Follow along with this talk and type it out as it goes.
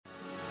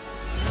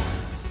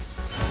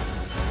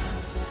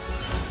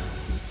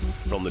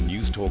From the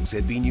Newstalk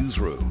ZB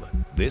Newsroom,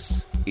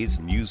 this is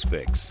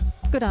Newsfix.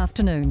 Good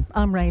afternoon,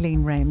 I'm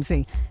Raylene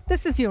Ramsey.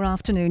 This is your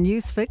afternoon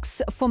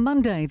Newsfix for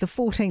Monday, the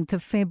 14th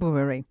of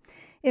February.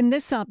 In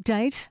this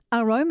update,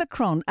 our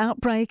Omicron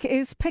outbreak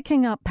is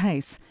picking up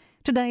pace.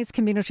 Today's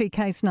community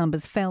case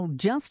numbers fell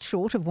just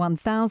short of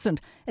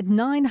 1,000 at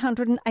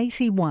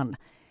 981.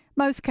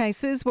 Most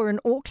cases were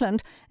in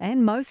Auckland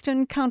and most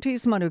in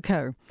Counties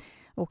Manukau.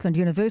 Auckland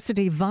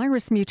University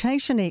virus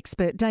mutation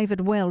expert David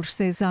Welch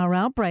says our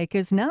outbreak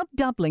is now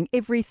doubling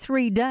every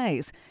 3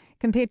 days,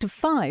 compared to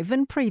 5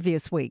 in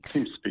previous weeks.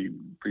 Seems to be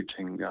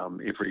reaching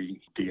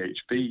every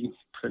DHB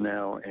for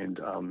now, and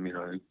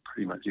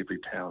pretty much every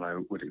town I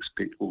would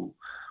expect will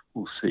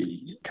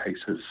see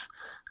cases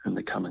in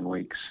the coming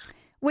weeks.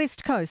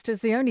 West Coast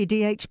is the only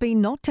DHB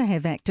not to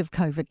have active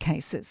COVID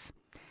cases.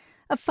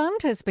 A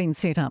fund has been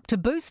set up to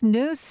boost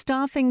nurse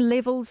staffing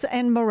levels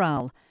and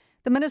morale.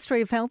 The Ministry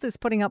of Health is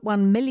putting up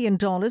 $1 million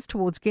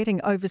towards getting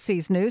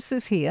overseas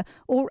nurses here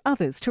or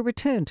others to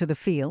return to the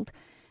field.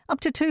 Up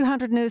to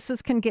 200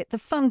 nurses can get the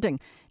funding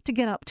to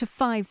get up to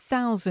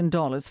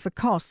 $5,000 for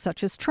costs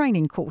such as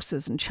training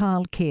courses and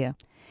childcare.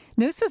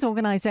 Nurses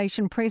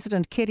Organisation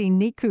President Keri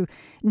Nuku,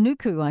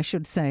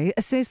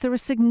 says there are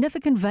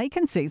significant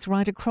vacancies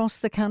right across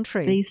the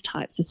country. These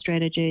types of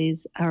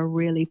strategies are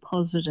really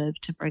positive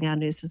to bring our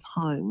nurses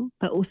home,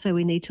 but also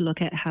we need to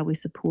look at how we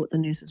support the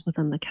nurses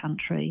within the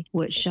country,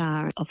 which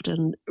are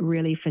often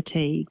really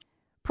fatigued.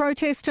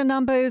 Protester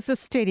numbers are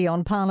steady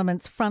on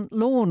Parliament's front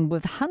lawn,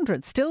 with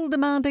hundreds still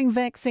demanding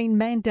vaccine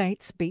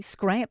mandates be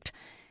scrapped.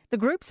 The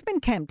group's been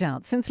camped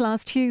out since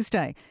last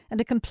Tuesday and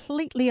are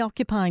completely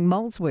occupying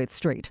Molesworth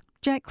Street.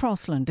 Jack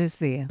Crossland is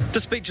there. The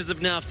speeches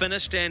have now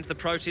finished and the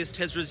protest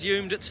has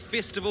resumed its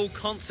festival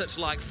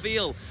concert-like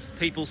feel.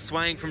 People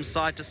swaying from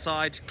side to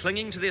side,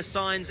 clinging to their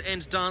signs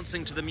and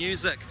dancing to the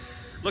music.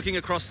 Looking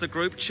across the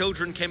group,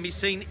 children can be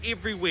seen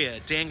everywhere,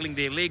 dangling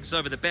their legs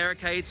over the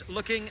barricades,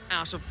 looking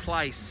out of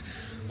place.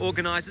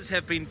 Organisers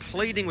have been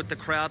pleading with the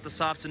crowd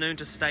this afternoon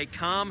to stay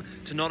calm,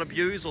 to not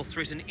abuse or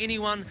threaten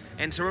anyone,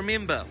 and to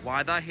remember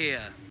why they're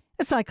here.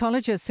 A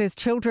psychologist says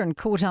children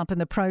caught up in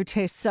the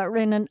protests are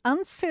in an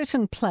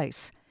uncertain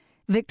place.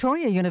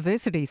 Victoria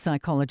University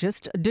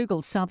psychologist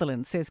Dougal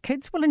Sutherland says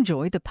kids will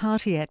enjoy the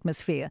party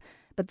atmosphere,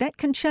 but that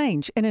can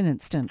change in an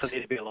instant. For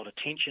there to be a lot of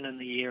tension in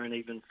the air and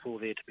even for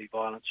there to be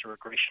violence or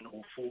aggression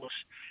or force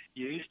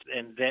used,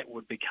 and that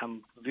would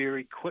become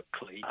very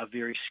quickly a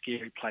very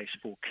scary place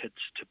for kids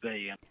to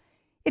be.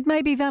 It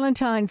may be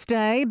Valentine's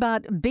Day,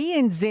 but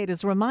BNZ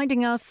is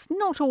reminding us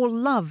not all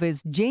love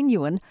is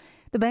genuine.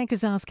 The bank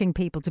is asking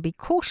people to be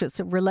cautious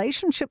of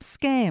relationship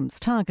scams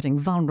targeting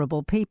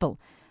vulnerable people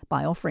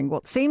by offering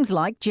what seems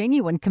like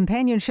genuine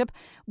companionship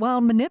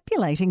while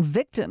manipulating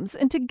victims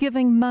into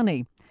giving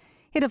money.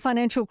 Head of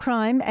Financial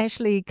Crime,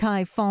 Ashley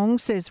Kai Fong,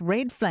 says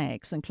red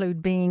flags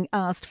include being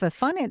asked for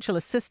financial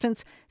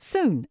assistance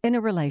soon in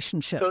a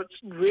relationship. So it's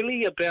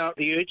really about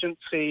the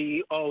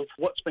urgency of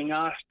what's being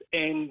asked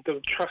and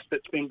the trust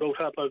that's been built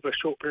up over a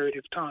short period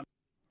of time.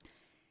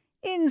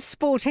 In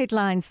sport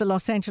headlines, the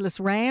Los Angeles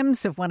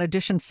Rams have won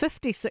edition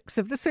 56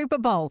 of the Super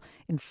Bowl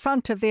in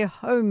front of their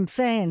home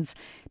fans,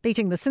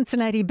 beating the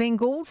Cincinnati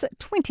Bengals at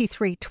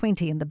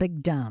 23-20 in the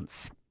big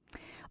dance.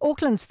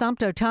 Auckland's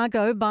thumped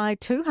Otago by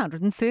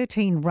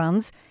 213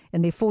 runs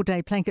in their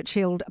 4-day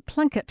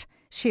Plunket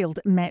Shield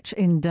match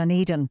in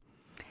Dunedin.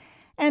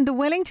 And the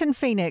Wellington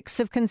Phoenix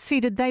have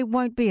conceded they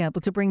won't be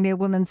able to bring their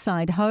women's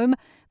side home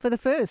for the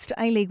first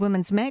A-League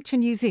women's match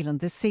in New Zealand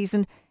this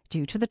season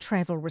due to the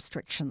travel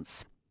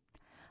restrictions.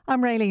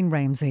 I'm Raylene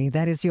Ramsey.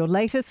 That is your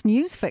latest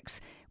news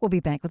fix. We'll be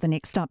back with the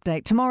next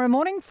update tomorrow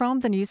morning from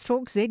the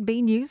Newstalk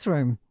ZB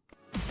Newsroom.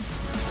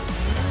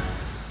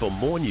 For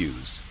more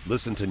news,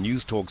 listen to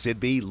Newstalk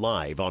ZB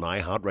live on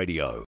iHeartRadio.